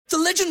The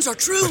legends are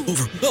true.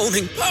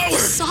 Overwhelming power!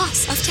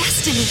 Sauce of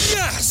destiny.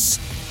 Yes!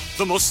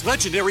 The most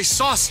legendary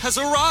sauce has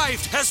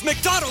arrived as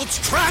McDonald's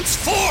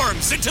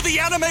transforms into the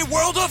anime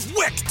world of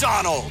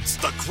WickDonald's.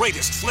 The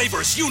greatest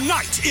flavors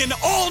unite in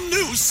all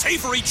new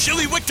savory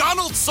chili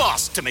McDonald's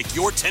sauce to make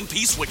your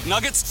 10-piece Wick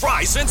Nuggets,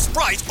 fries, and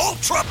Sprite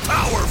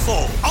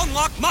ultra-powerful.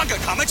 Unlock manga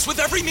comics with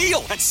every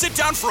meal and sit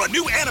down for a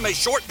new anime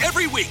short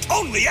every week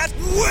only at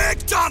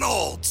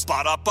WickDonald's.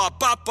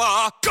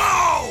 Ba-da-ba-ba-ba,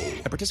 go!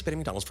 At participating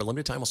McDonald's for a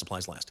limited time while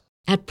supplies last.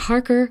 At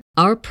Parker,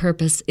 our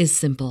purpose is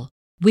simple.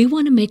 We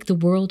want to make the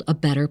world a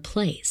better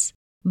place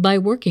by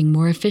working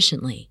more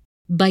efficiently,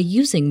 by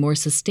using more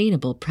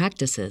sustainable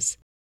practices,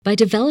 by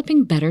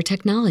developing better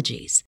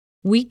technologies.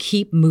 We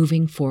keep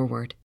moving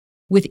forward.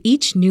 With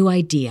each new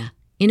idea,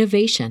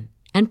 innovation,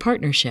 and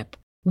partnership,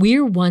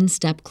 we're one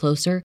step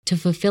closer to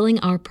fulfilling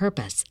our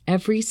purpose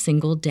every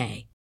single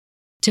day.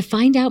 To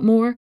find out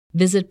more,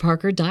 visit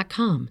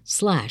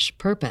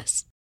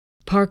parker.com/purpose.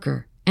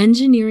 Parker,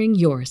 engineering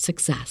your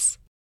success.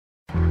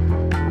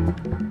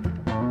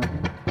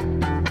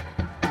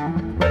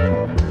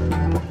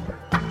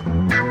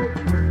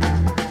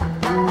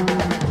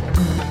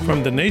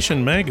 From The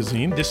Nation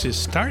magazine, this is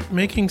Start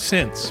Making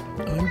Sense.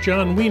 I'm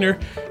John Wiener.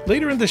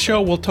 Later in the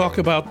show, we'll talk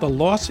about the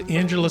Los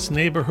Angeles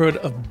neighborhood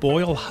of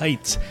Boyle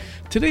Heights.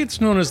 Today,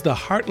 it's known as the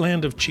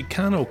heartland of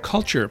Chicano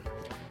culture.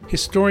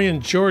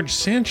 Historian George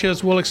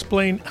Sanchez will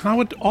explain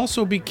how it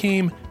also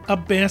became a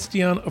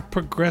bastion of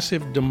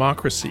progressive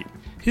democracy.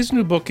 His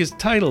new book is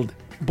titled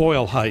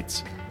Boyle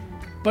Heights.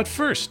 But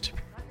first,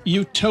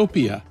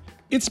 utopia.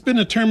 It's been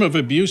a term of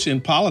abuse in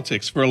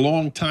politics for a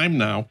long time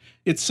now.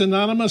 It's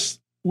synonymous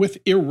with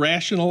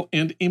irrational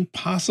and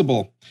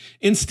impossible.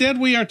 Instead,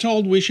 we are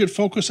told we should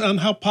focus on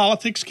how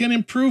politics can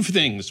improve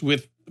things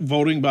with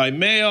voting by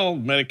mail,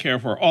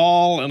 Medicare for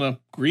all, and a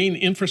green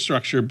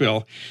infrastructure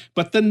bill.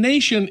 But The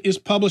Nation is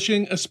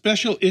publishing a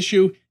special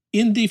issue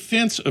in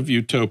defense of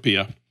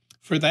utopia.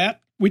 For that,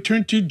 we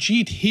turn to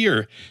Jeet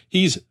Heer.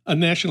 He's a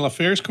national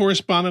affairs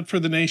correspondent for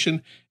The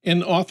Nation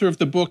and author of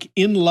the book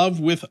In Love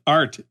with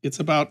Art. It's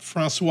about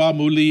Francois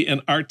Mouly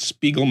and Art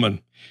Spiegelman.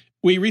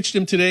 We reached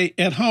him today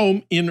at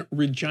home in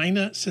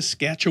Regina,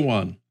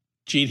 Saskatchewan.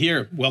 Jeet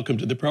Heer, welcome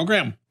to the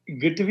program.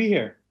 Good to be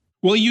here.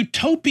 Well,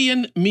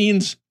 utopian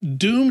means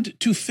doomed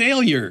to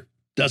failure,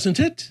 doesn't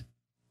it?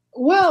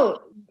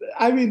 Well,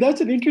 I mean,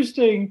 that's an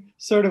interesting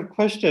sort of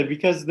question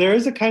because there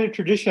is a kind of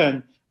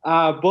tradition,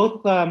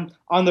 both on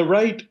the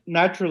right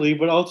naturally,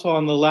 but also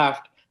on the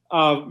left,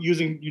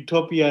 using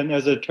utopian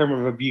as a term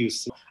of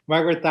abuse.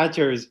 Margaret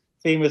Thatcher's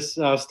famous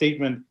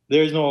statement,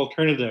 "There is no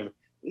alternative,"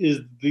 is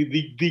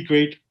the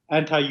great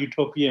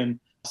anti-utopian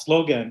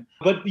slogan.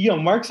 But,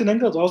 Marx and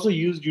Engels also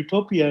used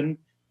utopian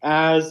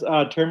as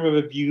a term of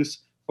abuse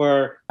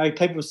for a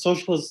type of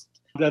socialist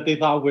that they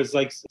thought was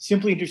like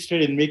simply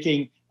interested in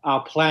making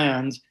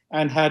plans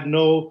and had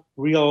no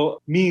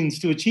real means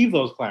to achieve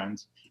those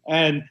plans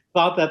and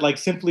thought that like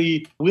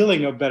simply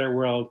willing a better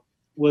world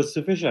was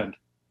sufficient.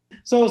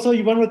 So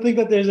one would think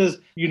that there's this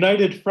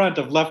united front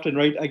of left and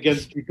right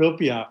against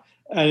utopia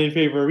and in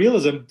favor of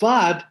realism.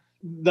 But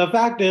the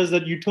fact is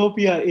that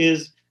utopia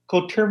is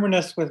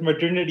coterminous with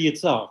modernity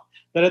itself.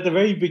 That at the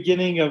very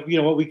beginning of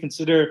what we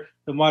consider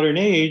the modern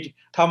age,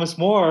 Thomas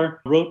More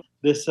wrote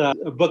this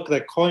book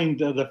that coined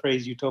the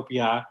phrase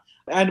utopia,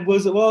 and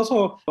was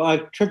also a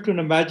trip to an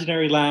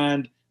imaginary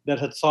land that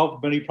had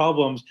solved many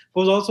problems,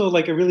 but was also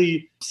like a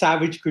really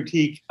savage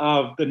critique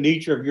of the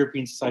nature of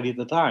European society at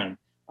the time,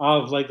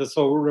 of like the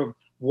sort of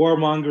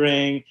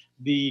warmongering,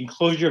 the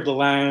enclosure of the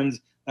lands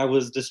that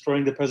was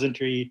destroying the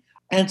peasantry.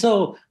 And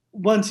so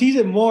one sees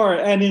it more,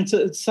 and in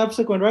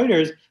subsequent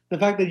writers, the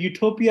fact that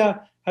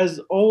utopia has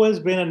always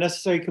been a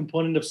necessary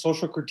component of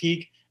social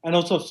critique and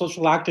also of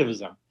social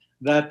activism,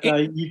 that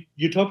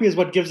utopia is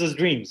what gives us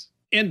dreams.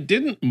 And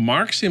didn't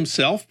Marx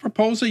himself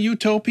propose a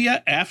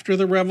utopia after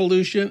the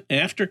revolution,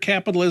 after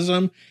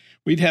capitalism?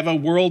 We'd have a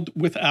world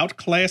without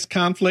class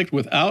conflict,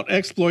 without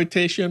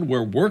exploitation,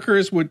 where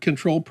workers would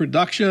control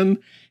production,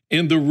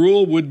 and the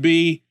rule would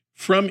be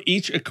from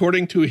each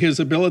according to his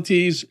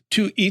abilities,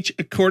 to each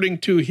according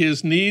to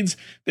his needs.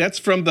 That's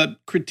from the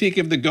Critique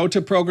of the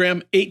Gotha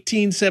Program,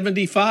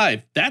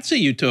 1875. That's a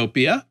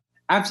utopia.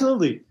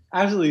 Absolutely.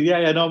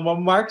 Yeah. No,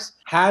 Marx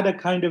had a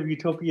kind of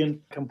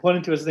utopian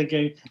component to his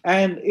thinking.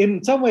 And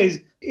in some ways,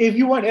 if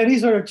you want any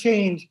sort of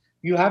change,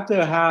 you have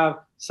to have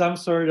some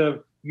sort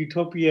of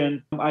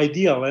utopian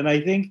ideal. And I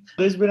think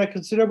there's been a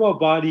considerable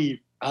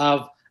body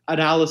of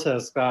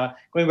analysis,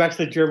 going back to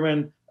the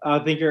German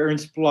thinker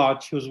Ernst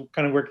Bloch, who was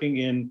kind of working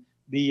in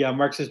the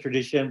Marxist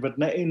tradition, but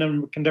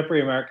in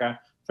contemporary America,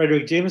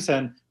 Frederick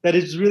Jameson, that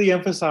has really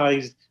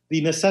emphasized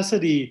the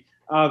necessity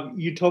of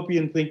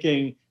utopian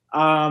thinking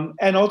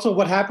and also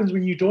what happens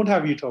when you don't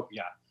have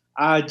utopia.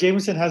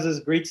 Jameson has this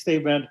great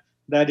statement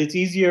that it's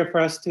easier for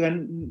us to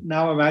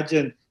now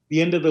imagine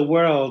the end of the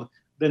world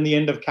than the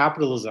end of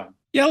capitalism.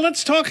 Yeah,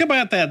 let's talk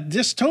about that.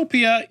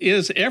 Dystopia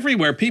is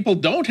everywhere. People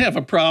don't have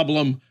a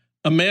problem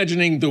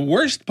imagining the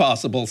worst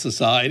possible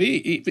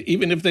society,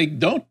 even if they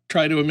don't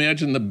try to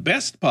imagine the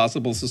best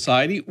possible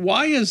society.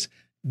 Why is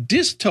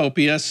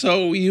dystopia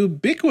so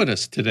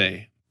ubiquitous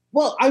today?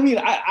 Well, I mean,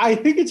 I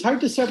think it's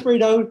hard to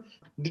separate out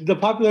the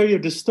popularity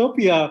of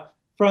dystopia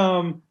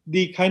from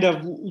the kind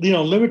of,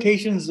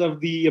 limitations of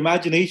the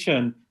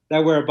imagination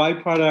that were a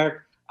byproduct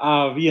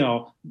of,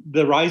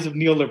 the rise of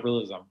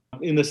neoliberalism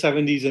in the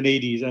 70s and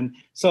 80s. And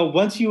so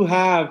once you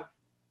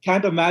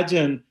can't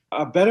imagine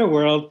a better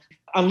world,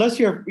 unless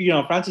you're,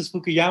 Francis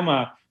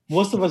Fukuyama,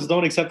 most of us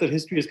don't accept that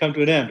history has come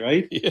to an end,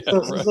 right? Yeah,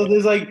 So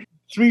there's like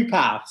three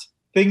paths.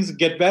 Things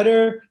get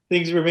better,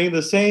 things remain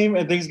the same,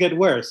 and things get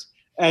worse.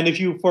 And if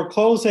you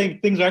foreclose saying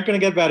things aren't going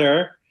to get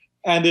better,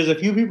 and there's a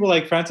few people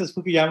like Francis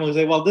Fukuyama who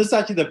say, well, this is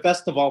actually the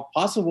best of all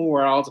possible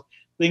worlds,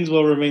 things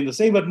will remain the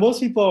same. But most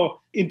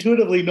people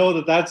intuitively know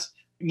that that's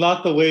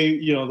not the way,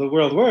 the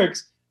world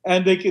works.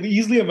 And they can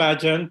easily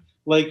imagine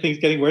like things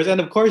getting worse. And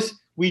of course,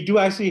 we do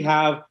actually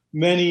have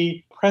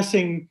many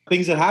pressing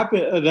things that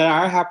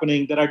are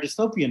happening that are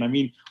dystopian. I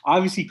mean,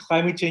 obviously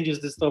climate change is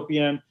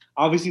dystopian.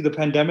 Obviously the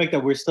pandemic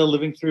that we're still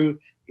living through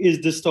is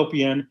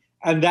dystopian.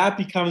 And that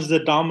becomes the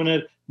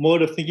dominant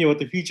mode of thinking about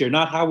the future.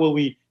 Not how will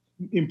we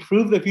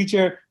improve the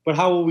future, but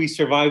how will we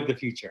survive the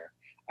future?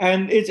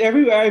 And it's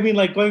everywhere. I mean,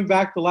 like going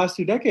back the last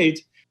 2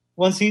 decades,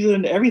 one sees it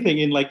in everything,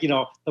 in like,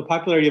 the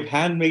popularity of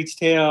Handmaid's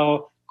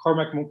Tale,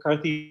 Cormac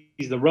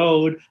McCarthy's The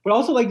Road, but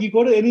also like you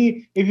go to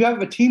if you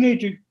have a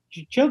teenager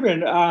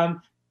children,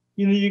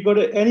 you go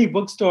to any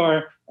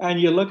bookstore and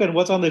you look at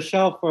what's on the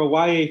shelf for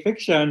YA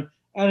fiction,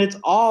 and it's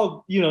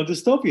all,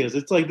 dystopias.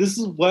 It's like, this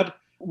is what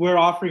we're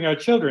offering our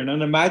children,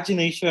 an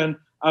imagination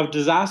of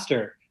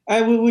disaster,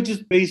 and which is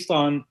based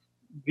on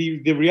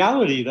the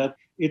reality that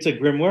it's a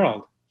grim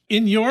world.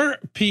 In your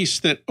piece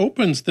that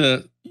opens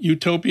the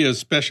Utopia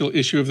special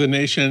issue of The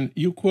Nation,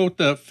 you quote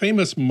the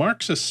famous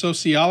Marxist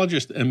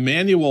sociologist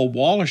Immanuel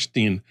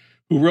Wallerstein,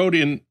 who wrote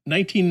in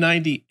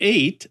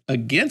 1998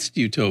 against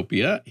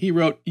utopia. He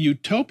wrote,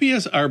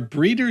 "Utopias are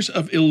breeders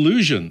of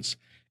illusions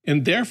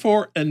and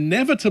therefore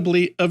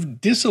inevitably of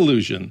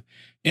disillusion."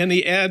 And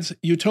he adds,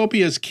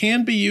 utopias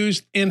can be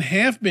used and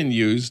have been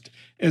used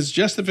as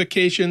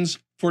justifications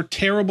for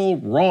terrible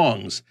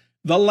wrongs.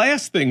 The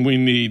last thing we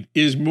need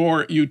is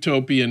more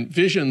utopian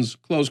visions,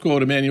 close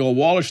quote, Immanuel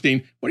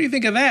Wallerstein. What do you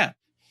think of that?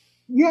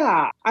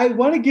 Yeah, I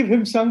want to give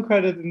him some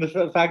credit in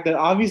the fact that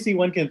obviously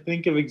one can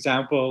think of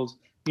examples,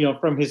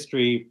 from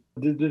history.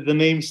 The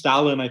name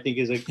Stalin, I think,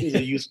 is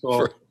a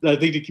useful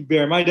thing to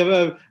bear in mind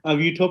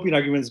of utopian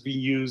arguments being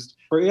used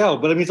for ill.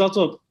 But I mean, it's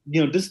also,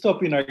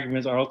 dystopian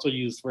arguments are also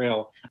used for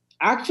ill.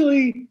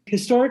 Actually,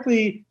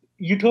 historically,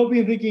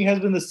 utopian thinking has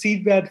been the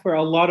seedbed for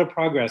a lot of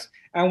progress.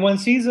 And one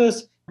sees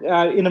this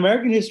in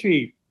American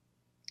history,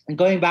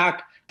 going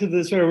back to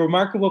the sort of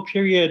remarkable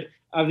period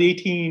of the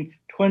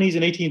 1820s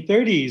and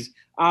 1830s,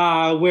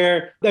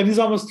 where that is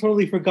almost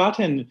totally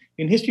forgotten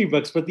in history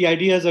books, but the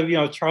ideas of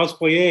Charles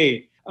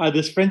Fourier,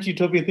 this French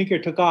utopian thinker,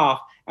 took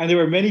off, and there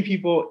were many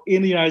people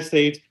in the United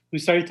States who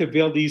started to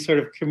build these sort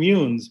of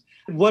communes.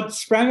 What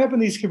sprang up in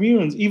these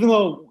communes, even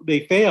though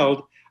they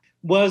failed,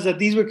 was that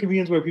these were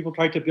communes where people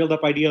tried to build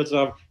up ideas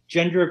of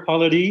gender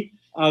equality,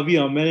 of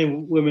men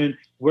and women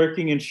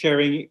working and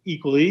sharing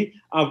equally,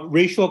 of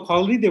racial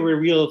equality. They were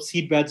real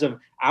seedbeds of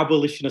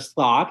abolitionist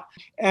thought,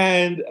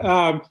 and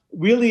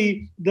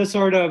really the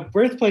sort of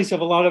birthplace of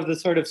a lot of the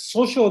sort of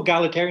social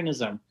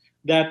egalitarianism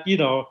that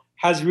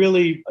has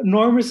really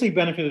enormously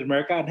benefited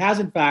America and has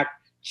in fact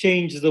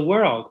changed the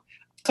world.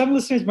 Some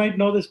listeners might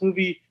know this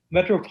movie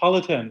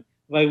Metropolitan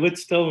by Whit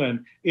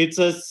Stillman. It's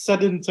a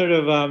sudden sort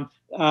of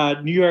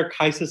New York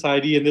high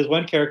society, and there's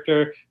one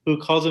character who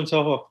calls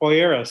himself a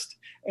Fourierist.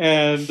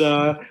 And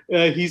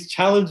he's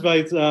challenged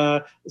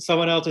by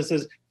someone else and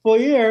says,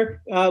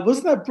 Fourier,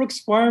 wasn't that Brooks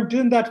Farm?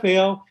 Didn't that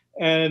fail?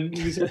 And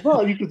he said,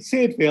 well, you could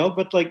say it failed,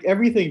 but like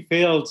everything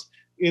fails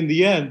in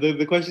the end.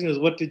 The question is,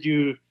 what did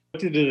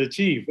it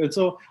achieve? And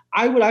so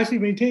I would actually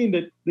maintain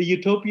that the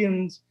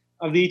utopians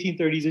of the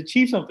 1830s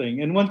achieved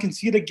something. And one can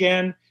see it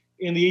again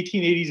in the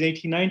 1880s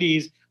and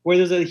 1890s, where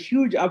there's a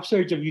huge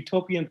upsurge of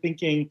utopian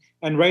thinking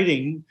and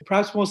writing,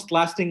 perhaps most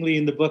lastingly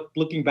in the book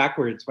Looking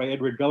Backwards by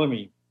Edward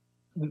Bellamy.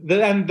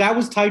 And that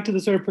was tied to the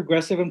sort of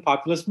progressive and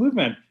populist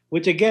movement,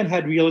 which again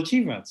had real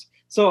achievements.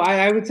 So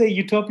I would say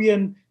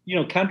utopian,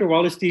 counter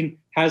Wallerstein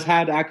has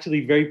had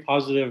actually very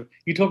positive,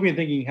 utopian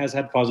thinking has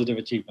had positive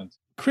achievements.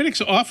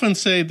 Critics often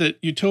say that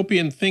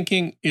utopian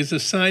thinking is a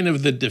sign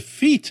of the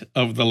defeat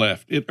of the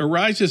left. It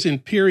arises in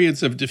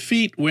periods of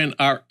defeat when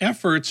our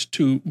efforts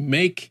to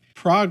make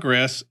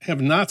progress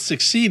have not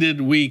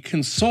succeeded. We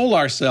console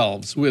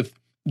ourselves with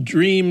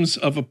dreams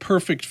of a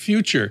perfect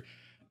future.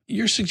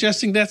 You're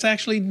suggesting that's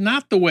actually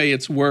not the way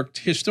it's worked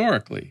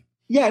historically.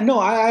 Yeah, no,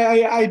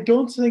 I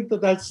don't think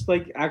that that's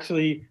like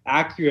actually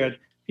accurate.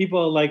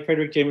 People like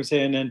Frederick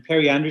Jameson and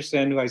Perry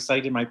Anderson, who I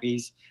cite in my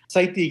piece,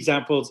 cite the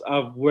examples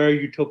of where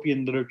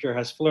utopian literature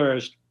has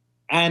flourished.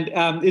 And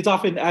it's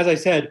often, as I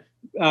said,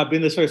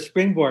 been the sort of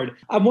springboard.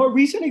 A more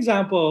recent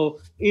example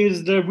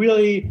is the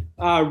really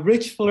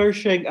rich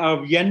flourishing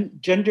of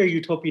gender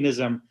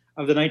utopianism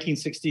of the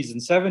 1960s and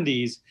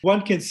 70s.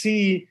 One can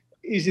see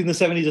is in the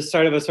 70s the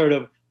start of a sort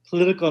of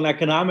political and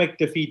economic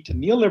defeat to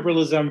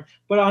neoliberalism.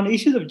 But on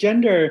issues of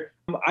gender,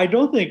 I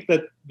don't think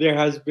that there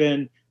has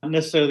been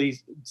necessarily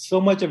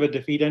so much of a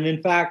defeat. And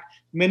in fact,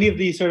 many of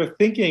the sort of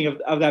thinking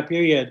of that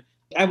period,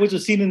 which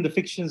was seen in the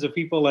fictions of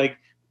people like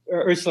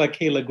Ursula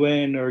K. Le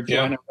Guin or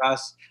Joanna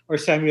Russ or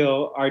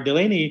Samuel R.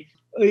 Delany,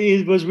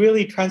 it was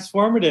really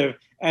transformative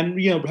and,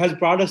 has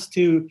brought us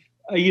to,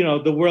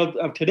 the world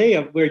of today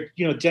of where,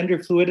 gender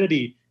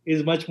fluidity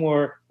is much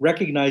more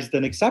recognized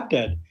and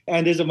accepted.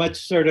 And there's a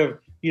much sort of,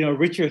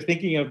 richer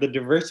thinking of the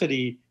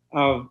diversity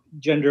of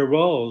gender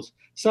roles.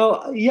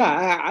 So,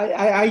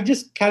 I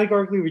just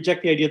categorically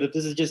reject the idea that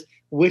this is just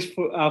wish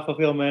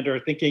fulfillment or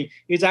thinking.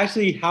 It's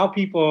actually how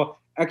people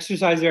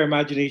exercise their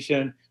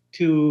imagination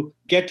to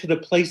get to the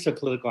place of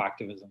political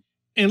activism.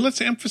 And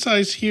let's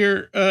emphasize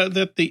here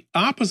that the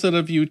opposite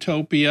of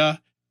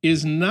utopia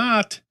is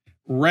not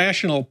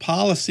rational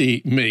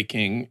policy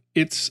making.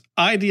 It's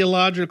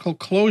ideological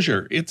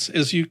closure. It's,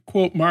 as you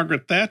quote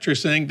Margaret Thatcher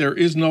saying, there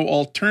is no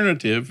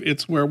alternative.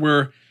 It's where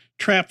we're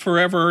trapped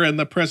forever in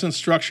the present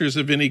structures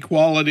of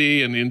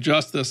inequality and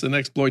injustice and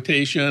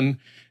exploitation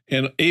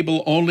and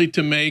able only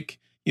to make,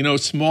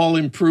 small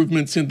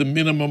improvements in the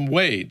minimum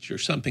wage or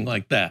something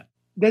like that.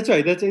 That's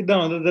right. That's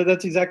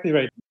exactly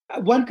right.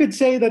 One could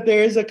say that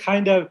there is a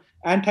kind of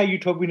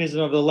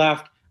anti-utopianism of the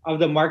left of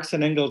the Marx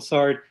and Engels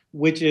sort,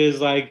 which is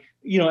like,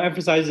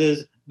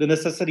 emphasizes the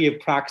necessity of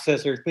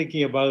praxis or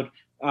thinking about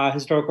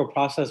historical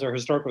process or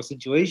historical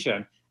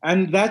situation.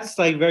 And that's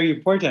like very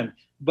important.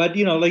 But,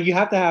 you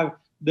have to have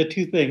the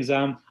two things.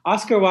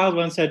 Oscar Wilde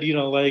once said,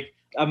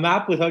 a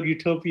map without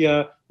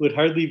utopia would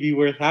hardly be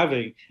worth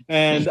having.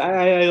 And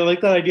I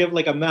like that idea of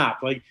like a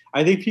map. Like,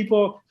 I think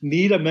people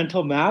need a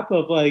mental map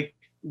of like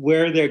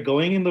where they're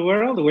going in the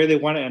world, where they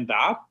want to end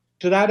up.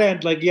 To that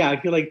end, I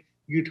feel like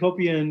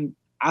utopian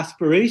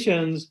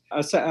aspirations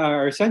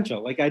are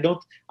essential. Like, I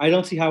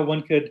don't see how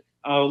one could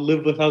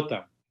live without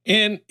them.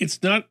 And it's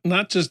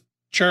not just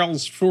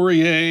Charles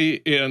Fourier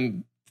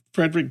and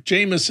Frederick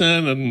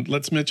Jameson, and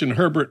let's mention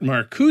Herbert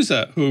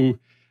Marcuse, who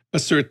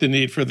assert the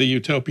need for the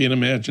utopian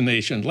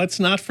imagination. Let's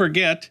not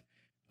forget,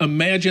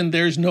 imagine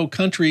there's no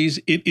countries,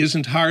 it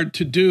isn't hard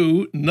to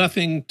do,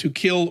 nothing to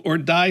kill or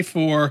die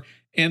for,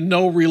 and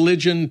no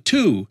religion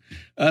too.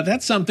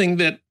 That's something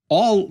that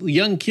all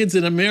young kids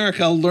in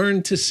America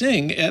learn to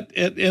sing,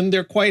 and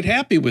they're quite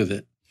happy with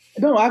it.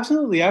 No,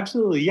 absolutely,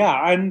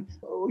 yeah. And,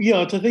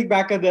 to think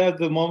back at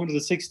the moment of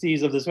the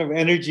 60s, of the sort of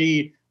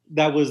energy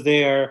that was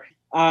there,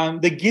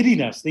 the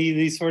giddiness,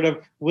 the sort of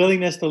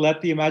willingness to let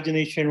the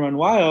imagination run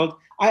wild.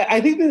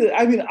 I think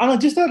that,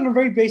 just on a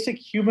very basic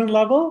human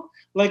level,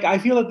 like, I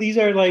feel that these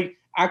are like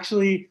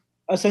actually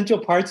essential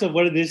parts of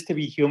what it is to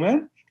be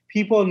human.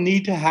 People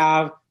need to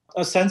have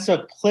a sense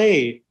of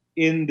play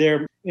in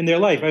their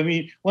life. I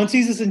mean, one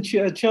sees this in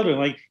children.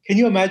 Like, can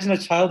you imagine a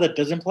child that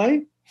doesn't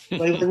play?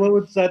 Like what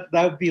would that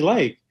would be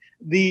like?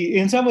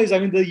 In some ways,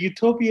 the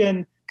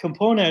utopian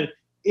component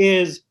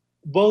is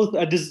both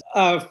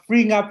a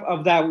freeing up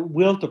of that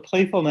will to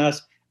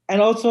playfulness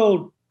and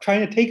also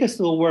trying to take us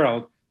to a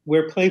world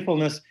where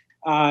playfulness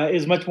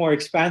is much more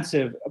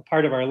expansive a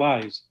part of our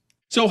lives.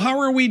 So how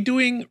are we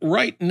doing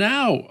right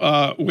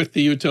now with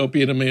the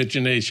utopian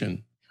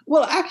imagination?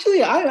 Well, actually,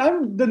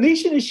 the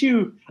nation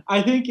issue,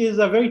 I think, is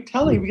very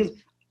telling, because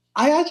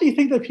I actually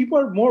think that people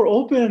are more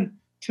open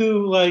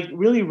to like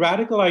really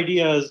radical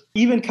ideas,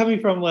 even coming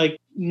from like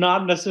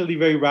not necessarily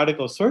very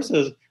radical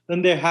sources,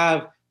 than they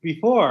have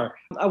before.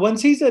 One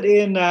sees it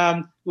in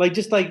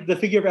just like the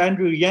figure of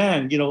Andrew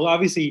Yang, who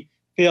obviously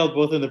failed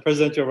both in the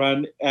presidential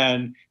run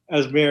and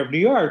as mayor of New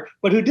York,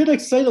 but who did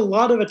excite a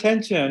lot of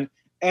attention.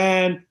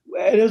 And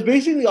it was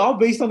basically all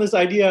based on this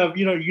idea of,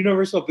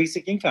 universal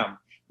basic income,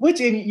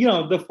 which in,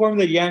 the form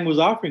that Yang was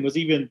offering was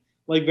even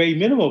like very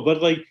minimal.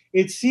 But like,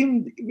 it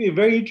seemed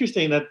very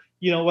interesting that,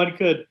 one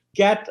could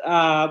get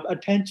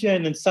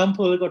attention and some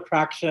political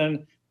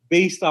traction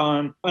based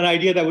on an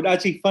idea that would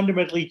actually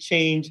fundamentally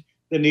change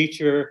the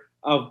nature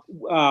of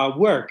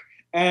work.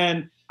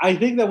 And I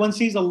think that one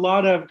sees a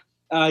lot of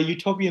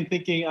utopian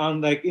thinking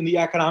on like in the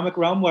economic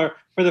realm, where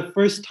for the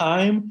first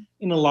time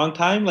in a long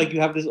time, like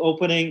you have this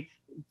opening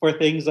for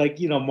things like,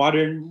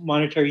 modern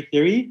monetary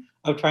theory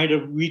of trying to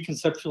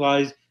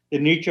reconceptualize the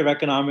nature of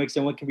economics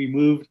and what can be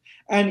moved.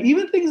 And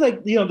even things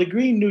like, the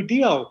Green New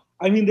Deal.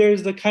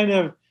 There's the kind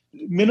of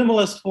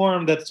minimalist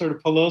form that sort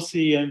of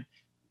Pelosi and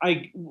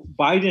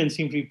Biden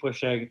seem to be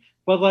pushing.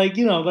 But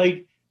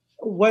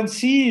one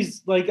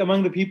sees like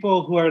among the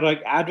people who are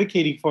like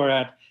advocating for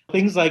it,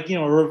 things like, a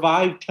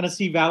revived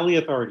Tennessee Valley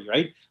Authority,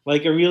 right?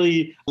 Like a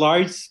really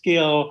large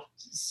scale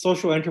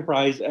social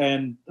enterprise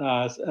and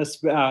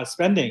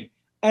spending.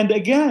 And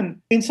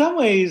again, in some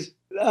ways,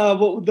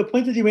 the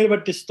point that you made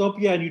about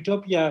dystopia and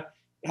utopia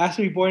has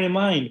to be borne in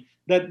mind,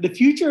 that the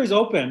future is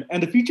open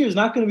and the future is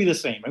not going to be the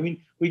same.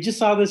 We just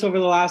saw this through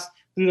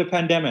the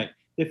pandemic.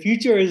 The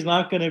future is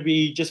not going to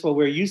be just what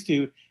we're used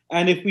to.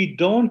 And if we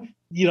don't,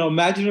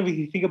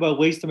 imaginatively think about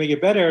ways to make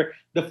it better,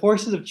 the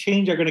forces of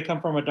change are going to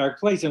come from a dark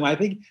place. And I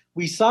think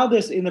we saw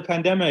this in the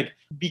pandemic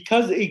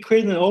because it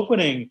created an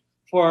opening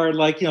for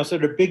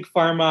sort of big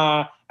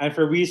pharma and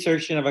for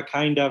research of a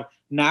kind of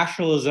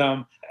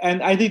nationalism.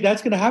 And I think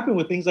that's going to happen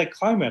with things like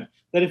climate,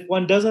 that if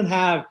one doesn't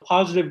have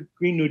positive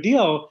Green New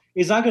Deal,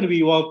 it's not going to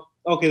be, well,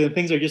 okay, then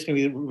things are just going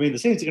to remain the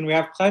same. It's going to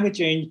have climate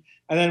change,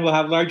 and then we'll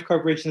have large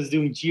corporations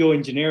doing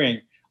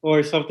geoengineering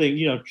or something,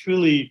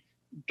 truly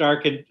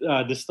dark and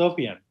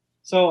dystopian.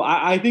 So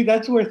I think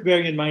that's worth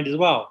bearing in mind as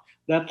well,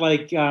 that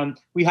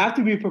we have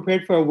to be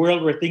prepared for a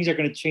world where things are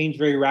going to change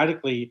very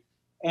radically.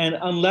 And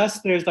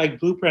unless there's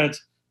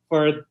blueprints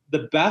for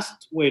the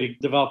best way to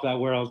develop that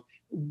world,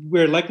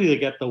 we're likely to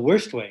get the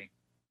worst way.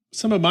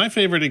 Some of my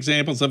favorite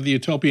examples of the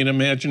utopian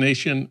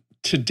imagination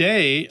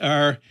today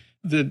are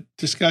the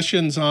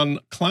discussions on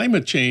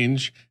climate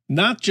change,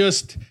 not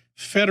just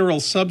federal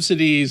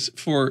subsidies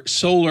for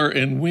solar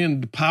and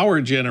wind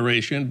power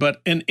generation,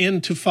 but an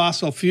end to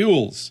fossil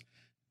fuels,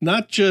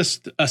 not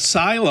just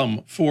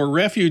asylum for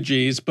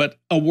refugees, but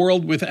a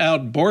world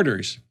without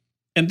borders.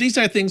 And these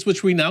are things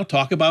which we now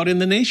talk about in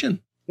the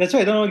nation. That's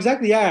right. No,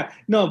 exactly. Yeah.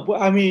 No,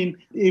 I mean,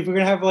 if we're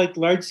going to have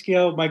large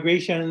scale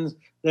migrations,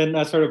 then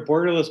a sort of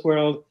borderless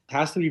world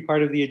has to be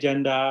part of the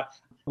agenda.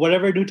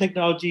 Whatever new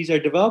technologies are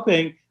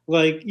developing,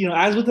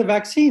 as with the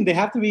vaccine, they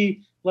have to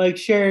be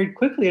shared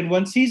quickly. And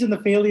one sees in the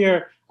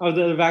failure of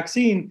the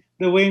vaccine,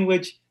 the way in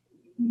which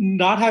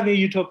not having a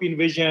utopian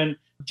vision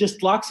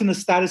just locks in the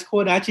status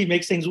quo and actually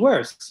makes things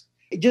worse.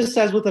 Just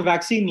as with the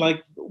vaccine,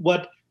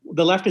 what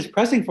the left is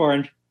pressing for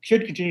and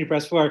should continue to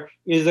press for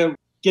is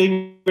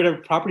getting rid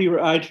of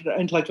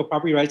intellectual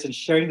property rights and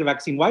sharing the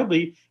vaccine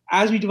widely.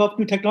 As we develop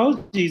new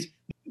technologies,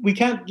 we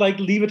can't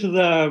leave it to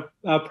the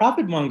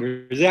profit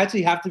mongers. They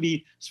actually have to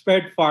be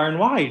spread far and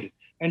wide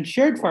and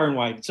shared far and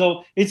wide.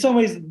 So in some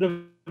ways,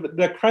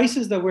 the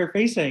crisis that we're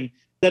facing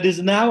that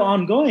is now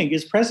ongoing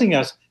is pressing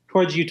us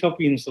towards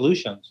utopian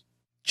solutions.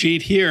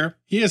 Jeet here.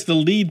 He has the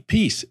lead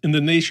piece in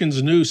the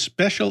Nation's new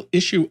special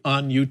issue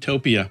on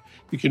utopia.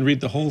 You can read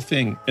the whole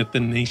thing at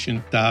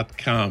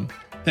thenation.com.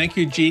 Thank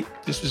you, Jeet.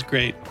 This was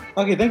great.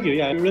 Okay, thank you.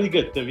 Yeah, really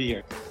good to be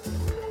here.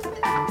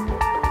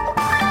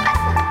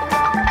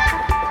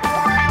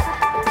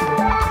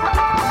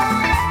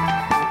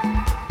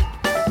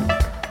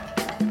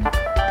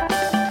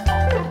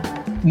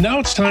 Now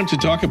it's time to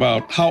talk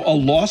about how a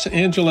Los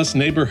Angeles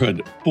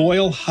neighborhood,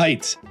 Boyle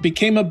Heights,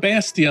 became a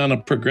bastion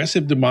of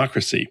progressive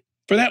democracy.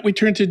 For that, we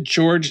turn to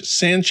George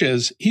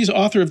Sanchez. He's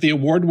author of the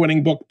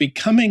award-winning book,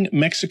 Becoming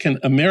Mexican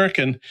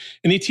American,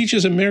 and he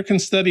teaches American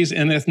Studies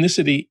and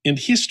Ethnicity and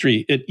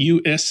History at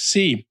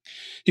USC.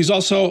 He's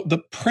also the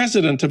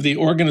president of the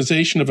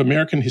Organization of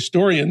American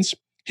Historians.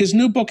 His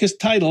new book is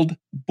titled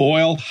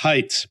Boyle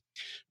Heights.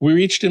 We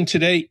reached him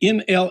today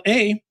in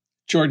L.A.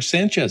 George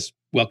Sanchez,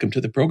 welcome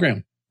to the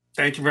program.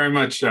 Thank you very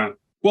much, John.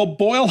 Well,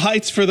 Boyle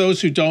Heights, for those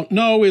who don't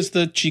know, is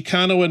the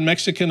Chicano and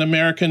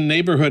Mexican-American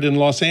neighborhood in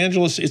Los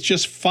Angeles. It's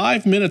just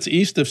 5 minutes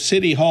east of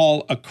City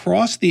Hall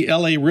across the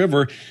LA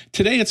River.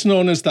 Today, it's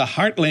known as the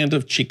heartland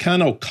of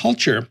Chicano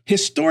culture.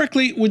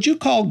 Historically, would you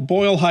call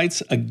Boyle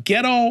Heights a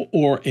ghetto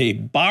or a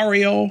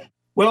barrio?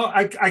 Well,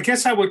 I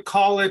guess I would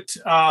call it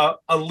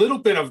a little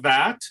bit of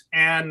that,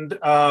 and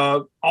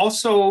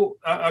also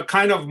a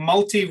kind of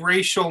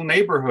multiracial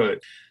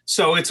neighborhood.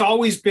 So it's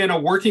always been a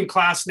working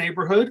class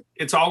neighborhood.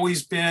 It's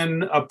always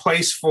been a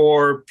place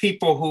for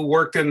people who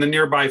worked in the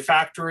nearby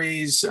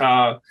factories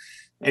and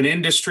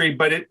industry.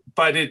 But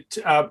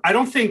I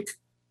don't think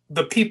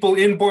the people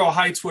in Boyle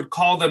Heights would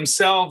call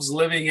themselves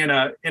living in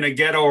a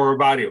ghetto or a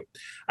barrio.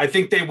 I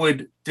think they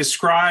would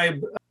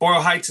describe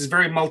Boyle Heights as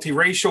very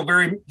multiracial,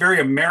 very, very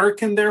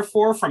American,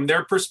 therefore, from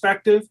their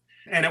perspective.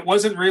 And it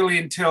wasn't really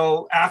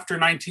until after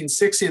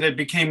 1960 that it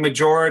became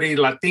majority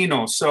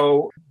Latino.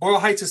 So Boyle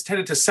Heights has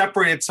tended to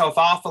separate itself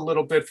off a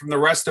little bit from the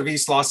rest of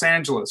East Los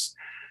Angeles,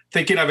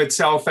 thinking of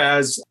itself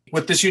as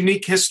with this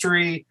unique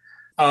history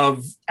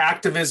of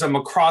activism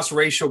across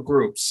racial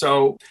groups.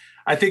 So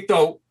I think,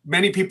 though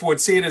many people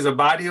would see it as a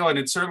barrio, and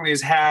it certainly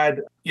has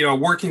had, a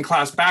working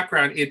class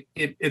background,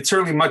 it's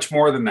certainly much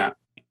more than that.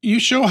 You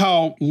show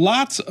how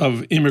lots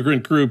of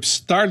immigrant groups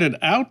started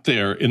out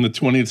there in the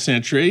 20th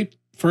century.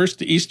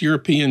 First, East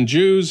European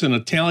Jews and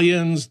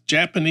Italians,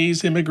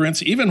 Japanese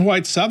immigrants, even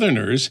white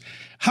Southerners.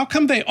 How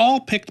come they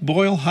all picked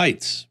Boyle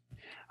Heights?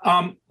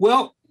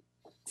 Well,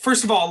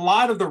 first of all, a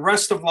lot of the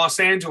rest of Los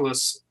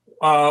Angeles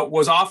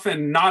was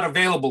often not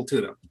available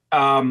to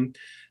them.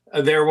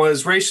 There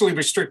was racially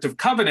restrictive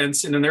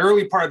covenants, and in the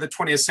early part of the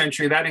 20th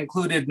century, that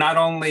included not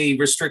only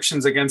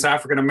restrictions against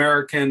African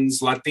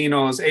Americans,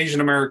 Latinos, Asian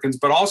Americans,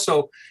 but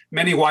also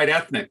many white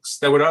ethnics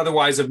that would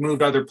otherwise have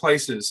moved other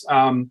places.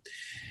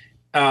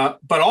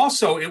 But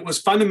also, it was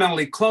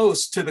fundamentally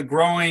close to the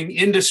growing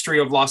industry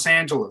of Los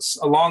Angeles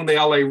along the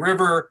LA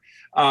River,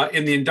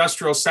 in the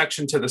industrial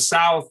section to the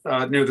south,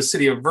 near the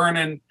city of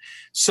Vernon.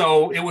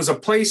 So it was a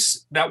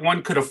place that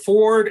one could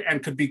afford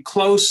and could be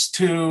close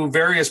to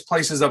various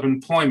places of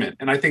employment.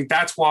 And I think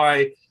that's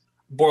why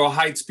Boyle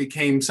Heights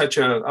became such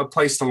a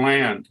place to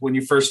land when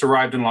you first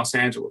arrived in Los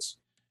Angeles.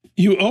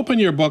 You open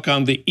your book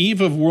on the eve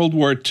of World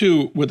War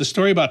II with a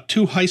story about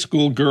two high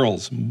school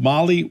girls,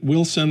 Molly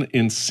Wilson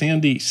and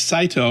Sandy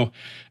Saito.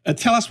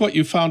 Tell us what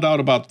you found out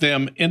about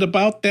them and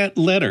about that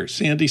letter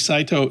Sandy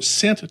Saito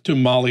sent to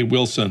Molly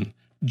Wilson,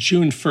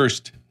 June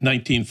 1st,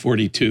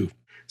 1942.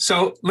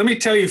 So let me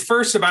tell you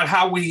first about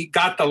how we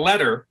got the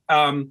letter.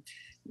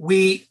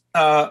 We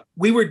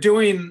were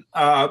doing,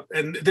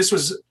 and this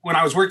was when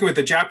I was working with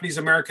the Japanese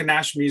American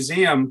National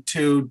Museum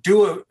to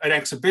do an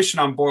exhibition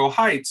on Boyle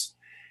Heights.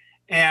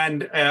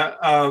 And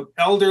an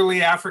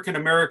elderly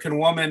African-American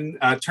woman,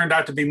 turned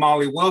out to be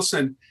Molly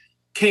Wilson,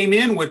 came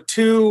in with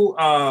two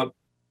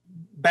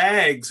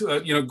bags,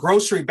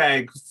 grocery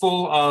bag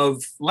full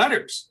of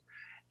letters,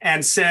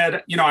 and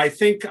said, I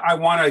think I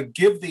want to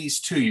give these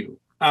to you.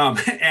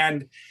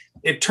 And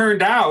it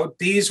turned out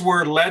these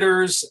were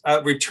letters,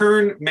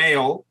 return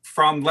mail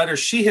from letters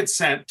she had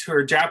sent to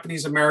her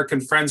Japanese American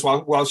friends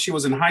while she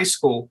was in high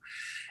school.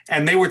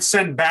 And they would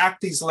send back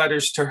these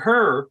letters to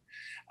her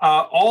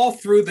all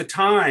through the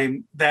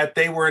time that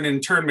they were in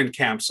internment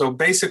camp. So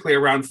basically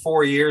around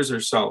 4 years or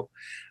so.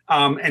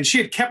 And she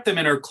had kept them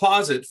in her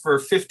closet for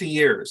 50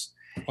 years.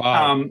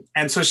 Wow.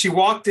 And so she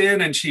walked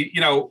in and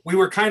we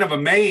were kind of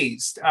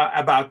amazed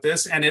about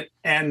this.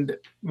 And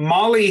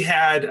Molly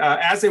had,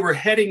 as they were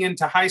heading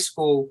into high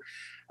school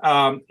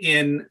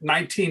in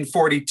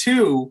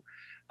 1942,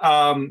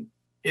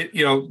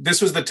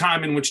 this was the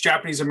time in which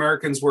Japanese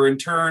Americans were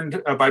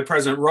interned by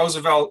President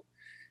Roosevelt.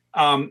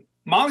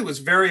 Molly was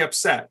very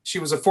upset. She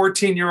was a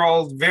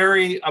 14-year-old,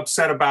 very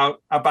upset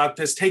about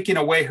this, taking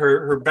away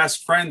her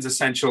best friends,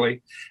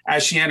 essentially,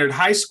 as she entered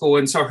high school.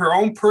 And so her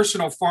own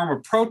personal form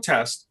of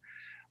protest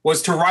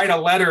was to write a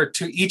letter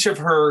to each of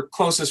her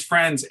closest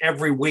friends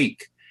every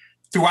week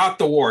throughout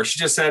the war. She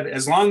just said,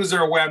 as long as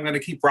they're away, I'm going to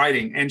keep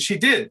writing. And she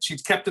did. She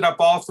kept it up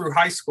all through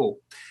high school.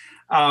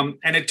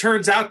 And it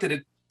turns out that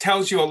it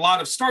tells you a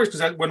lot of stories,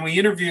 because when we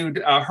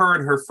interviewed her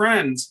and her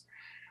friends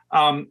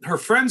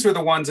were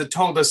the ones that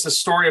told us the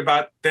story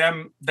about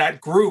that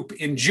group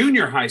in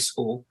junior high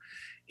school,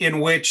 in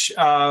which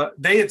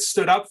they had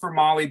stood up for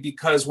Molly,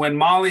 because when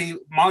Molly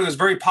was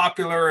very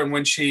popular, and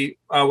when she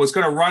was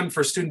going to run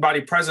for student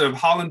body president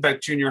of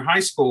Hollenbeck Junior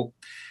High School,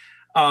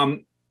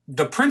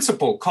 the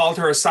principal called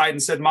her aside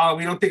and said, "Molly,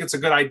 we don't think it's a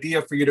good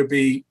idea for you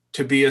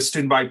to be a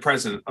student body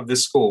president of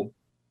this school."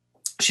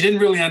 She didn't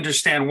really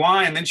understand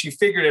why, and then she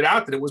figured it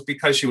out that it was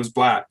because she was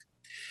Black.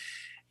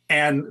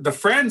 And the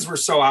friends were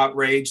so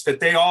outraged that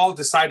they all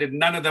decided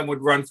none of them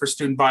would run for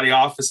student body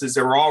offices.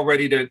 They were all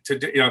ready to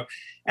do.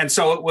 And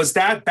so it was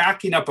that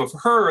backing up of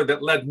her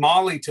that led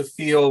Molly to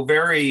feel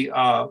very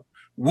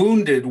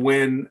wounded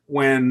when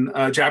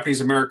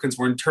Japanese Americans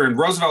were interned.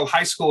 Roosevelt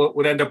High School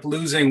would end up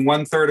losing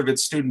 1/3 of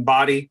its student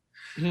body,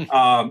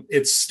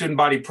 its student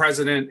body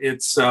president,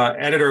 its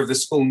editor of the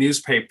school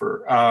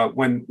newspaper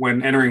when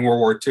entering World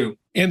War II.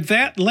 And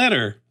that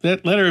letter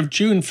of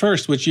June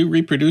 1st, which you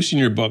reproduce in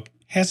your book,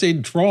 has a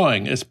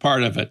drawing as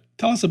part of it.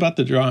 Tell us about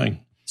the drawing.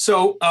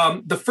 So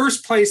the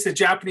first place that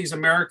Japanese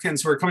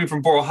Americans who were coming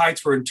from Boyle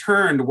Heights were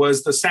interned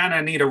was the Santa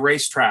Anita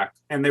racetrack.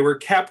 And they were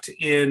kept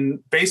in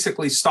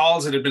basically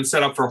stalls that had been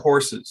set up for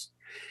horses.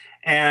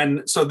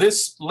 And so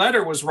this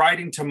letter was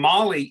writing to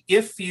Molly,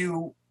 if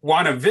you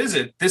want to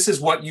visit, this is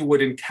what you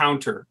would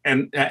encounter.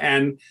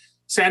 And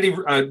Sandy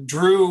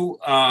drew,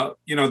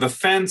 the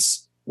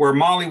fence where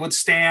Molly would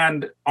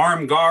stand,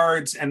 armed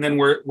guards, and then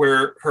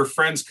where her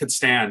friends could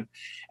stand.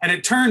 And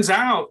it turns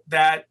out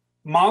that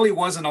Molly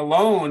wasn't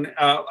alone,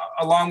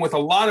 along with a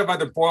lot of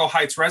other Boyle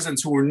Heights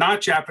residents who were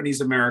not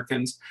Japanese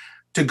Americans,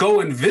 to go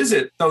and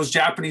visit those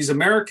Japanese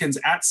Americans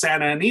at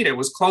Santa Anita. It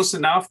was close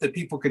enough that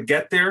people could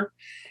get there.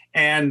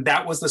 And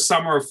that was the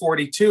summer of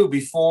 42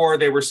 before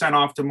they were sent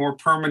off to more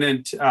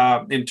permanent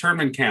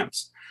internment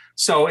camps.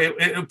 So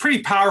a pretty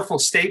powerful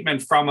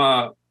statement from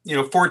a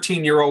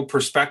 14-year-old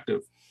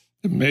perspective.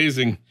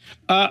 Amazing.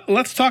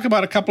 Let's talk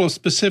about a couple of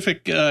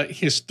specific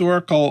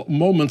historical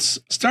moments,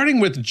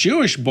 starting with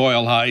Jewish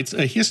Boyle Heights,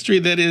 a history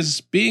that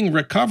is being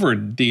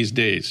recovered these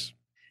days.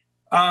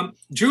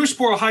 Jewish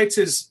Boyle Heights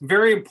is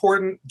very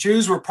important.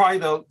 Jews were probably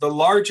the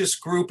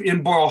largest group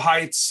in Boyle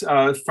Heights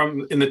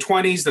from in the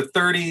 20s, the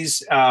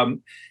 30s,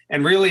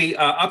 and really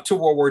up to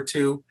World War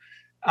II.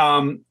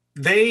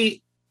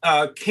 They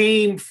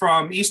came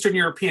from Eastern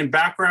European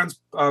backgrounds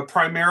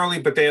primarily,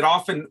 but they had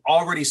often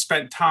already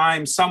spent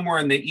time somewhere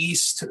in the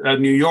East,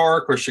 New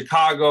York or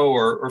Chicago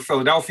or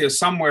Philadelphia,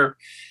 somewhere.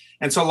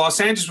 And so Los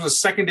Angeles was a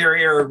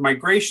secondary area of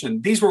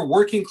migration. These were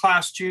working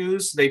class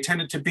Jews. They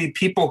tended to be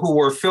people who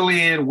were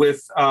affiliated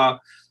with a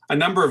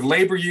number of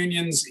labor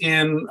unions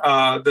in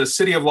the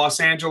city of Los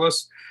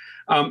Angeles.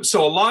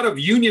 So a lot of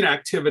union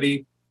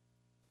activity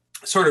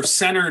sort of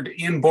centered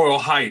in Boyle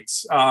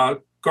Heights.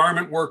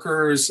 Garment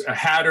workers,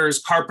 hatters,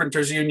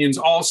 carpenters unions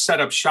all set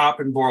up shop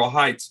in Boyle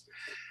Heights.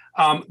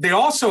 They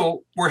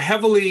also were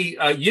heavily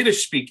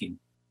Yiddish speaking.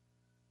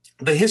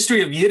 The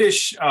history of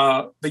Yiddish,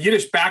 the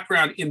Yiddish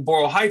background in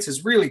Boyle Heights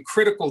is really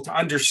critical to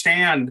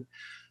understand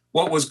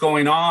what was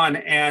going on.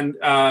 And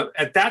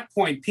at that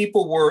point,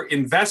 people were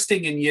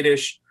investing in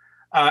Yiddish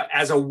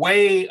as a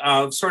way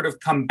of sort of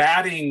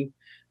combating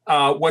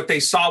what they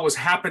saw was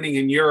happening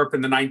in Europe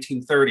in the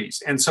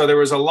 1930s. And so there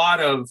was a lot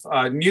of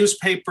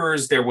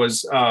newspapers, there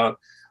was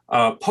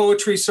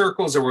poetry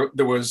circles,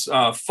 there was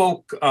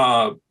folk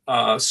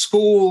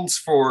schools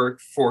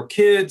for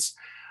kids.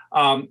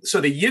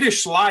 So the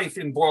Yiddish life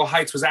in Boyle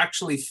Heights was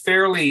actually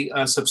fairly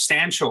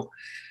substantial.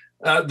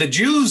 The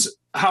Jews,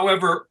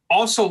 however,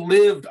 also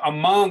lived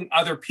among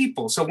other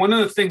people. So one of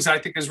the things I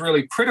think is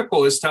really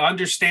critical is to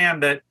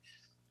understand that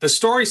the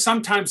story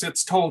sometimes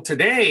it's told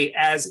today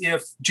as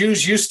if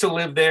Jews used to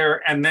live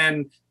there and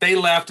then they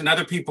left and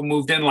other people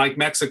moved in like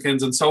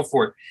Mexicans and so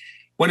forth.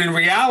 When in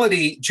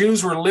reality,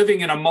 Jews were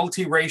living in a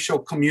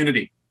multiracial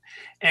community.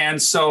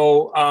 And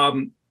so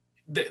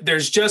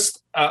there's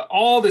just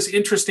all this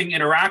interesting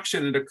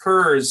interaction that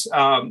occurs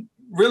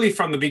really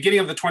from the beginning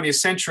of the 20th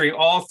century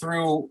all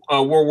through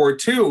World War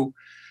II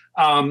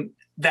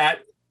that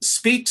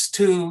speaks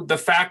to the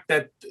fact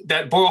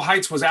that Boyle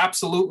Heights was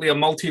absolutely a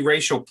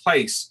multiracial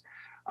place.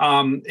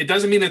 It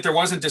doesn't mean that there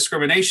wasn't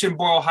discrimination in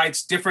Boyle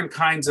Heights, different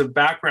kinds of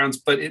backgrounds,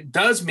 but it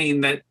does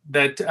mean that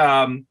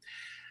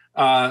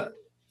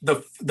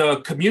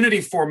the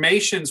community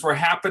formations were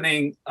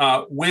happening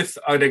with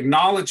an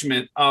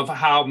acknowledgement of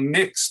how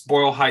mixed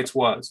Boyle Heights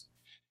was.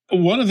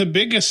 One of the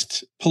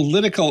biggest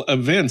political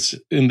events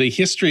in the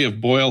history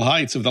of Boyle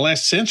Heights of the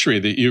last century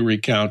that you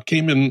recount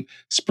came in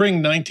spring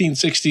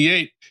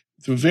 1968.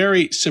 The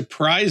very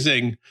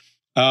surprising,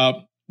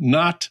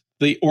 not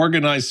the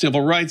organized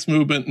civil rights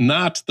movement,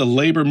 not the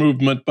labor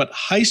movement, but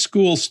high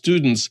school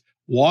students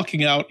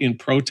walking out in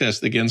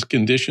protest against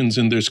conditions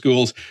in their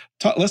schools.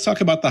 Let's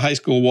talk about the high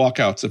school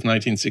walkouts of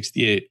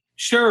 1968.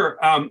 Sure.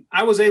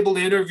 I was able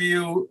to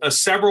interview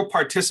several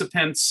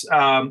participants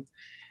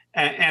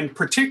and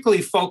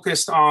particularly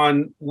focused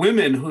on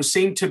women who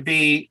seemed to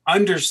be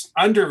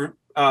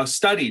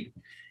understudied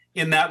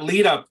in that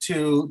lead up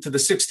to the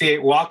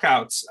 68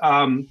 walkouts.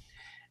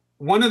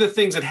 One of the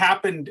things that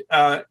happened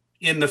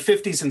in the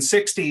 50s and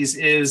 60s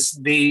is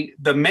the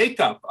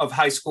makeup of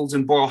high schools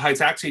in Boyle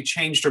Heights actually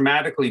changed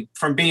dramatically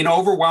from being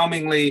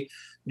overwhelmingly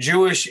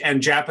Jewish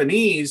and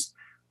Japanese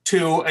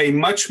to a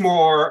much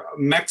more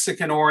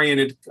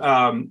Mexican-oriented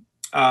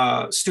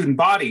student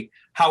body.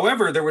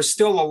 However, there was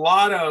still a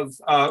lot of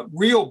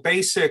real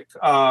basic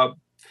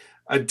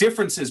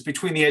differences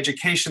between the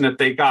education that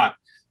they got.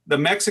 The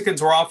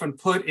Mexicans were often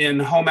put in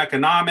home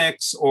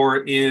economics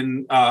or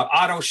in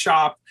auto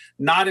shop,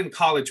 not in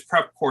college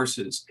prep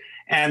courses.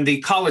 And the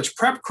college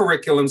prep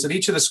curriculums that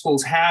each of the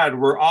schools had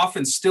were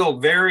often still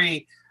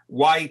very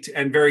white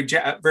and very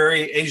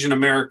Asian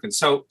American.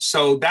 So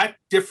that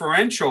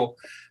differential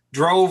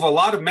drove a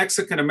lot of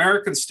Mexican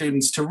American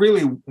students to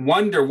really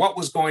wonder what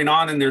was going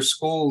on in their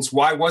schools.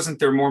 Why wasn't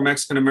there more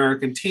Mexican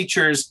American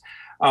teachers?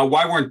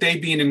 Why weren't they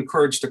being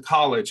encouraged to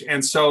college?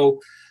 And so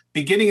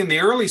beginning in the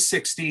early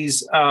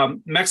 60s,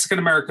 Mexican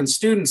American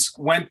students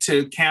went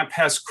to Camp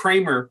Hess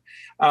Kramer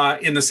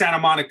in the Santa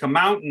Monica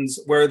Mountains,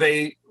 where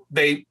they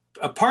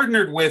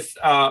partnered with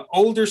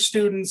older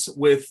students,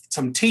 with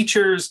some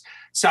teachers.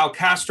 Sal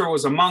Castro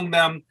was among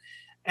them,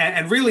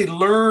 and really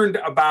learned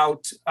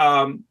about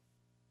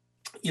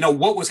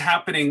what was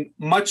happening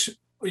much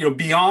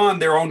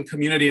beyond their own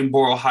community in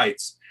Boyle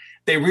Heights.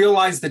 They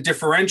realized the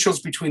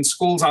differentials between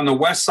schools on the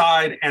west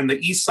side and the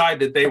east side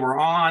that they were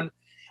on,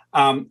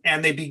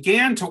 and they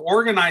began to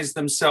organize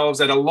themselves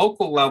at a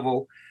local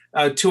level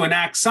to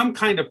enact some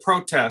kind of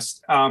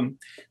protest.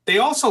 They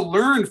also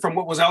learned from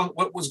what was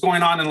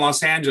going on in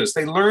Los Angeles.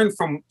 They learned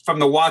from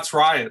the Watts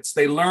riots.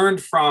 They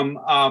learned from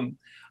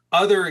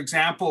other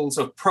examples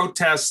of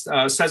protests,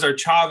 Cesar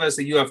Chavez,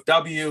 the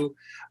UFW,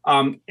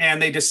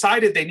 and they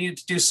decided they needed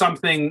to do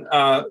something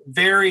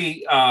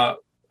very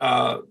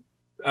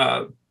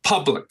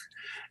public.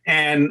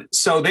 And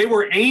so they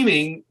were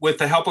aiming, with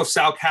the help of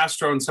Sal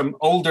Castro and some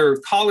older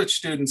college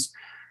students,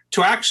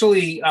 to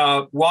actually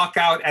walk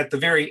out at the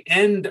very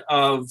end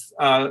of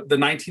the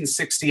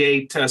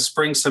 1968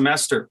 spring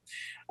semester.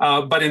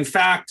 But in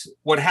fact,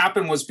 what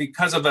happened was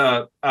because of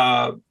a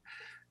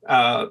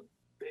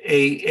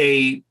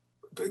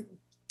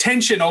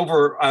tension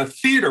over a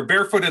theater,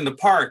 Barefoot in the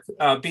Park,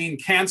 being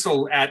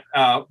canceled at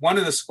one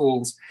of the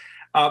schools,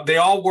 they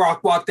all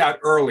walked out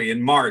early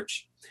in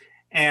March.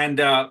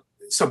 And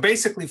so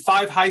basically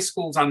 5 high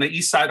schools on the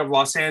east side of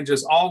Los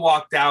Angeles all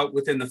walked out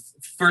within the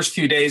first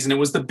few days. And it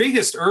was the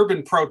biggest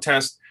urban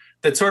protest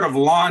that sort of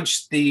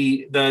launched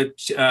the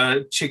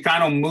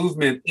Chicano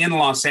movement in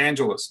Los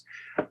Angeles.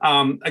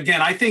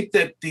 Again, I think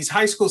that these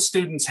high school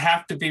students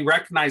have to be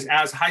recognized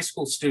as high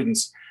school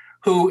students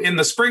who in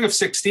the spring of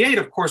 68,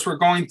 of course, were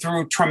going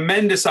through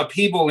tremendous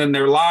upheaval in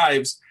their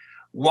lives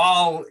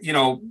while,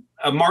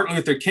 Martin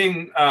Luther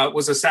King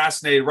was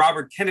assassinated,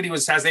 Robert Kennedy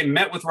was assassinated. They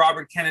met with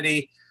Robert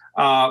Kennedy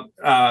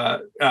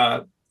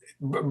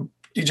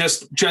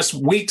just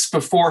weeks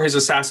before his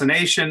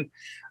assassination.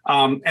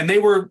 And they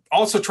were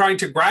also trying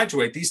to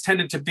graduate. These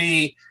tended to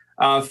be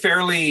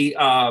fairly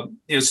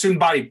student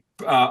body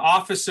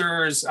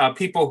officers,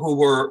 people who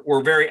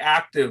were very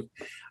active.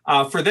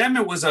 For them,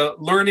 it was a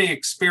learning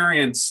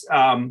experience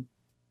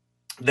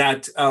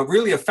that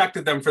really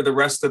affected them for the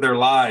rest of their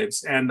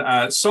lives. And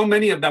so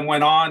many of them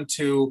went on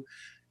to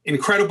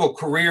incredible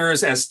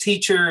careers as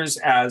teachers,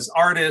 as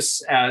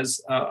artists,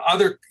 as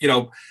other,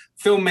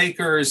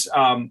 filmmakers.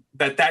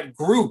 That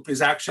group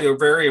is actually a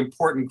very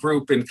important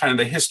group in kind of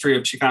the history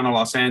of Chicano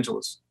Los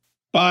Angeles.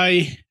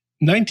 By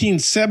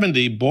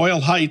 1970,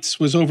 Boyle Heights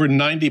was over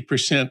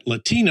 90%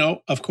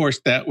 Latino. Of course,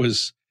 that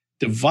was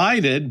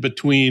divided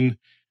between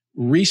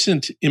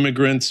recent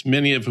immigrants,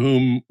 many of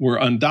whom were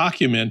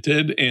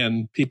undocumented,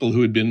 and people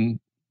who had been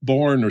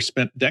born or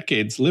spent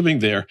decades living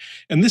there.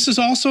 And this is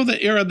also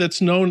the era that's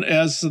known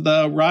as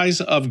the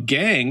rise of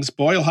gangs.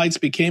 Boyle Heights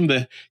became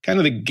the kind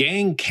of the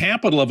gang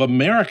capital of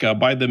America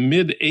by the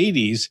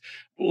mid-'80s.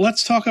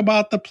 Let's talk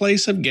about the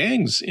place of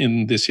gangs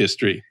in this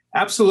history.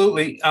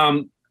 Absolutely.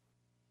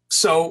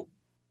 So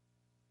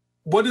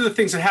one of the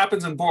things that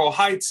happens in Boyle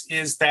Heights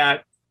is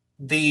that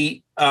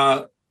the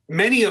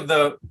many of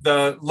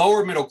the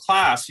lower middle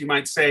class, you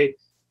might say,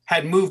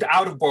 had moved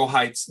out of Boyle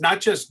Heights,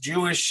 not just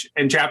Jewish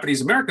and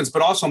Japanese Americans,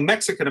 but also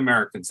Mexican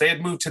Americans. They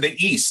had moved to the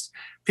east,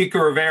 Pico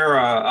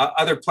Rivera,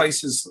 other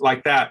places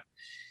like that.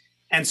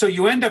 And so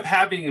you end up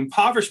having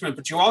impoverishment,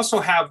 but you also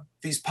have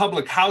these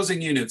public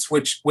housing units,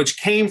 which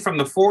came from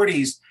the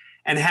 40s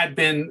and had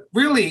been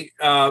really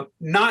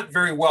not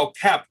very well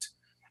kept.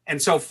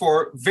 And so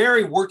for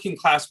very working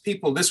class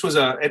people, this was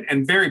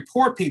and very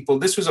poor people,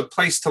 this was a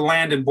place to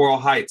land in Boyle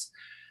Heights.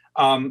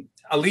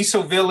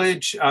 Aliso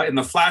Village in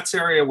the Flats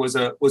area was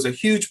a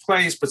huge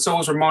place, but so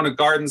was Ramona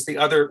Gardens, the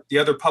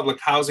other public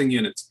housing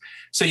units.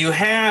 So you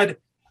had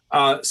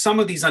some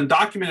of these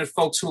undocumented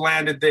folks who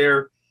landed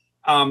there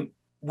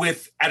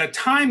at a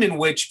time in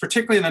which,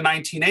 particularly in the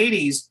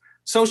 1980s,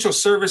 social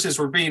services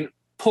were being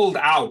pulled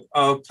out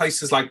of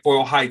places like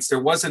Boyle Heights. There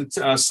wasn't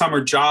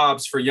summer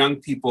jobs for young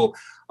people,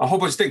 a whole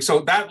bunch of things. So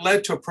that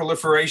led to a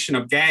proliferation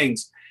of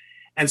gangs.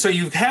 And so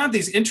you've had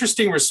these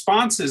interesting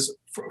responses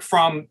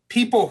from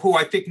people who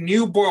I think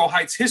knew Boyle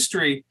Heights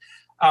history,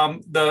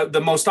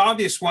 the most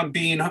obvious one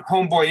being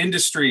Homeboy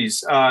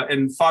Industries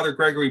and Father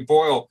Gregory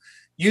Boyle,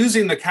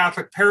 using the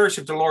Catholic parish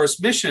of Dolores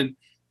Mission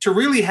to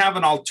really have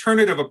an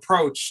alternative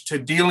approach to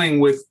dealing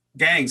with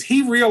gangs.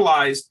 He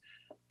realized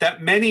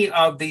that many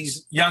of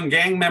these young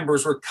gang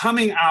members were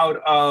coming out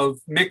of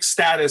mixed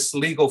status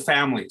legal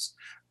families.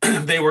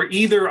 They were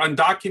either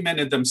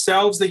undocumented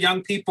themselves, the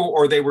young people,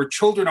 or they were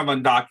children of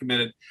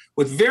undocumented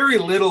with very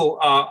little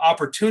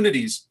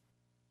opportunities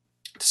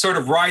to sort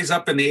of rise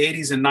up in the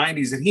 80s and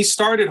 90s. And he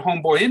started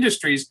Homeboy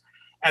Industries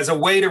as a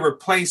way to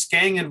replace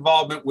gang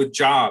involvement with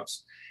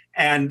jobs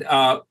and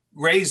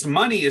raised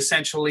money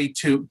essentially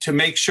to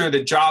make sure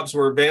that jobs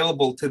were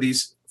available to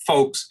these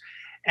folks,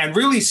 and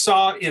really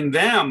saw in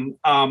them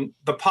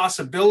the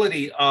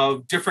possibility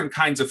of different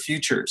kinds of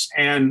futures.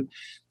 And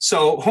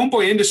so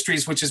Homeboy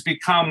Industries, which has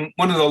become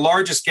one of the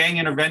largest gang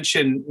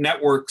intervention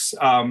networks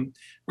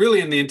really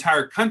in the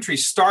entire country,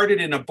 started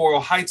in a Boyle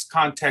Heights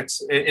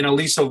context in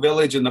Aliso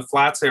Village in the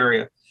Flats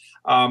area,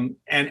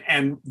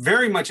 and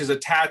very much is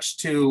attached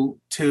to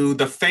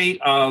the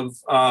fate of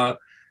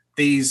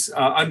these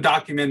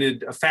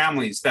undocumented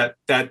families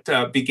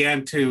that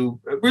began to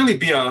really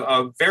be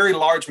a very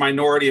large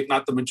minority, if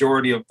not the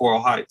majority, of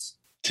Boyle Heights.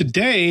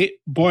 Today,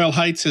 Boyle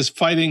Heights is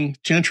fighting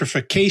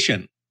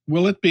gentrification.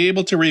 Will it be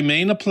able to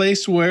remain a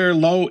place where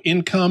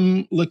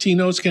low-income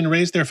Latinos can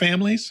raise their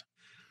families?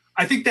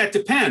 I think that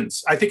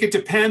depends. I think it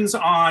depends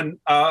on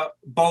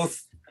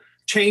both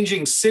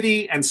changing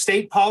city and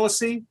state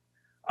policy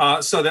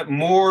so that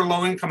more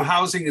low-income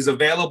housing is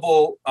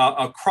available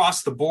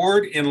across the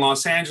board in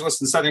Los Angeles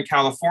and Southern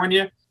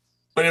California.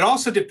 But it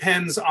also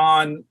depends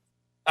on,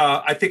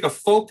 I think, a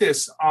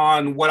focus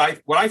on what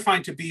I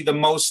find to be the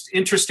most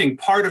interesting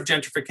part of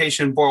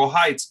gentrification in Boyle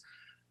Heights.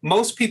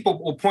 Most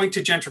people will point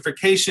to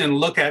gentrification and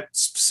look at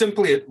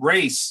simply at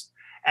race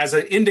as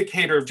an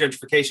indicator of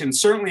gentrification.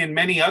 Certainly in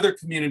many other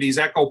communities,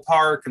 Echo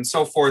Park and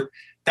so forth,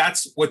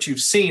 that's what you've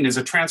seen is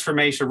a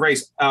transformation of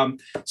race.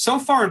 So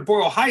far in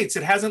Boyle Heights,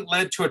 it hasn't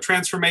led to a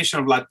transformation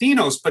of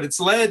Latinos, but it's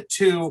led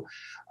to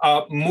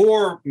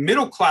more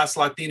middle-class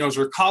Latinos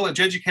or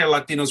college-educated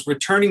Latinos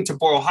returning to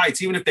Boyle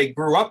Heights. Even if they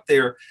grew up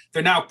there,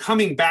 they're now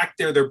coming back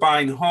there. They're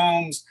buying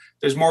homes.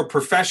 There's more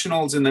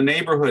professionals in the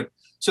neighborhood.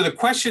 So the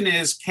question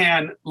is,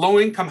 can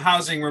low-income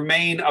housing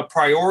remain a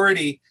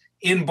priority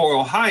in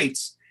Boyle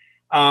Heights?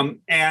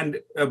 And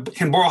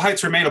can Boyle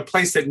Heights remain a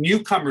place that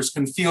newcomers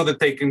can feel that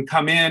they can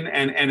come in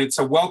and it's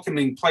a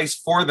welcoming place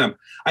for them?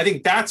 I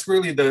think that's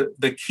really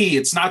the key.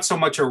 It's not so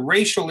much a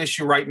racial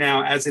issue right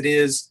now as it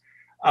is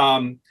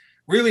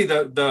really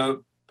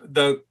the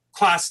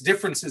class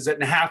differences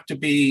that have to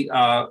be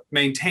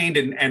maintained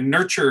and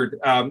nurtured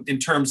in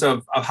terms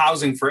of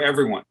housing for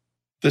everyone.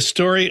 The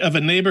story of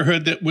a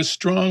neighborhood that was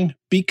strong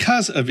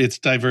because of its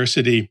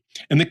diversity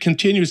and that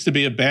continues to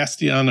be a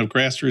bastion of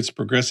grassroots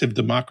progressive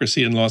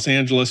democracy in Los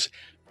Angeles.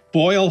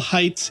 Boyle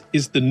Heights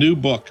is the new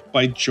book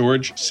by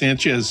George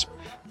Sanchez.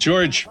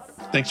 George,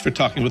 thanks for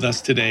talking with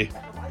us today.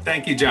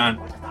 Thank you,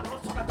 John.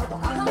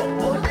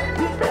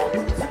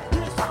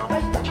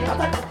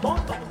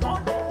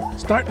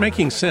 Start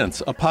Making Sense,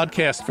 a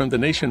podcast from The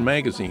Nation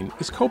magazine,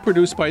 is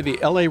co-produced by the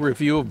LA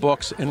Review of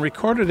Books and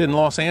recorded in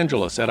Los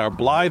Angeles at our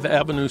Blythe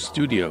Avenue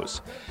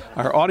studios.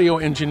 Our audio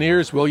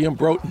engineer is William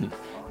Broughton.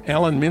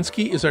 Alan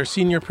Minsky is our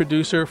senior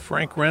producer.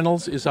 Frank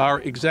Reynolds is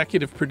our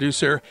executive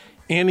producer.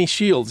 Annie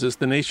Shields is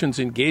The Nation's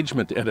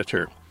engagement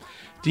editor.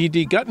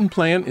 D.D.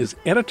 Guttenplan is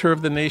editor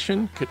of The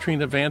Nation.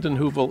 Katrina vanden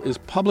Heuvel is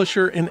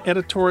publisher and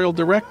editorial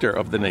director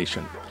of The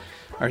Nation.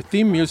 Our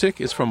theme music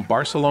is from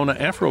Barcelona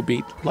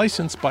Afrobeat,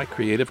 licensed by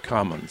Creative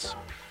Commons.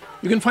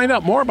 You can find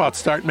out more about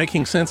Start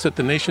Making Sense at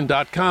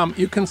thenation.com.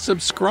 You can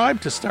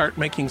subscribe to Start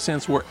Making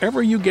Sense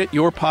wherever you get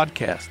your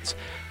podcasts,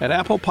 at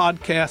Apple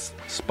Podcasts,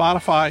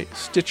 Spotify,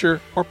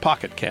 Stitcher, or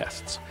Pocket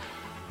Casts.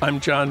 I'm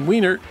John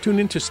Wiener. Tune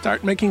in to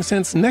Start Making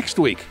Sense next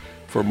week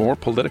for more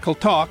political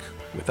talk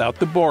without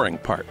the boring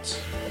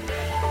parts.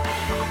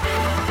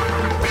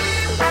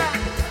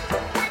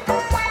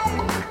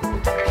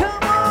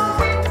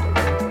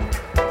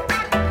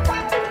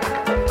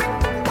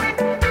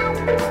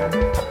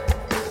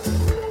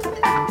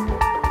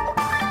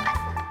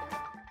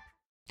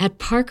 At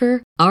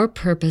Parker, our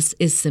purpose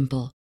is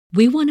simple.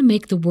 We want to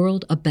make the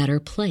world a better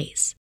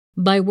place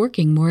by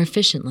working more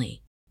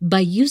efficiently, by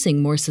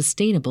using more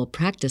sustainable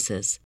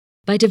practices,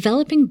 by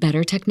developing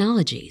better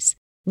technologies.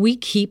 We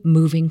keep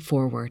moving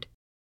forward.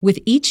 With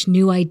each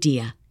new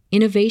idea,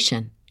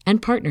 innovation,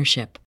 and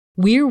partnership,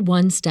 we're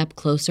one step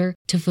closer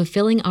to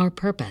fulfilling our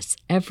purpose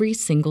every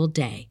single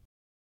day.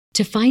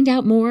 To find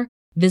out more,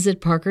 visit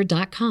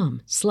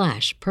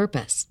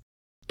parker.com/purpose.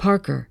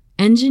 Parker,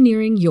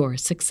 engineering your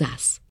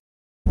success.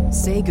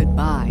 Say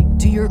goodbye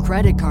to your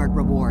credit card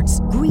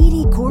rewards.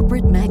 Greedy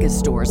corporate mega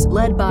stores,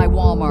 led by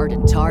Walmart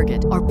and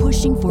Target, are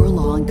pushing for a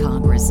law in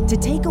Congress to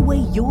take away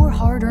your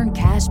hard-earned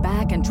cash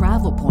back and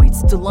travel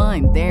points to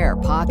line their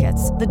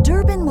pockets. The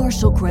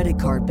Durbin-Marshall credit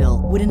card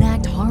bill would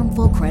enact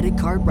harmful credit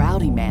card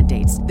routing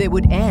mandates that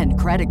would end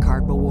credit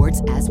card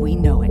rewards as we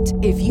know it.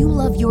 If you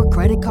love your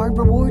credit card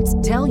rewards,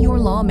 tell your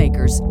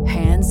lawmakers,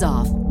 hands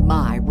off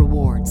my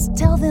rewards.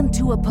 Tell them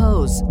to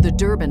oppose the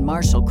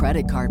Durbin-Marshall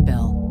credit card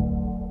bill.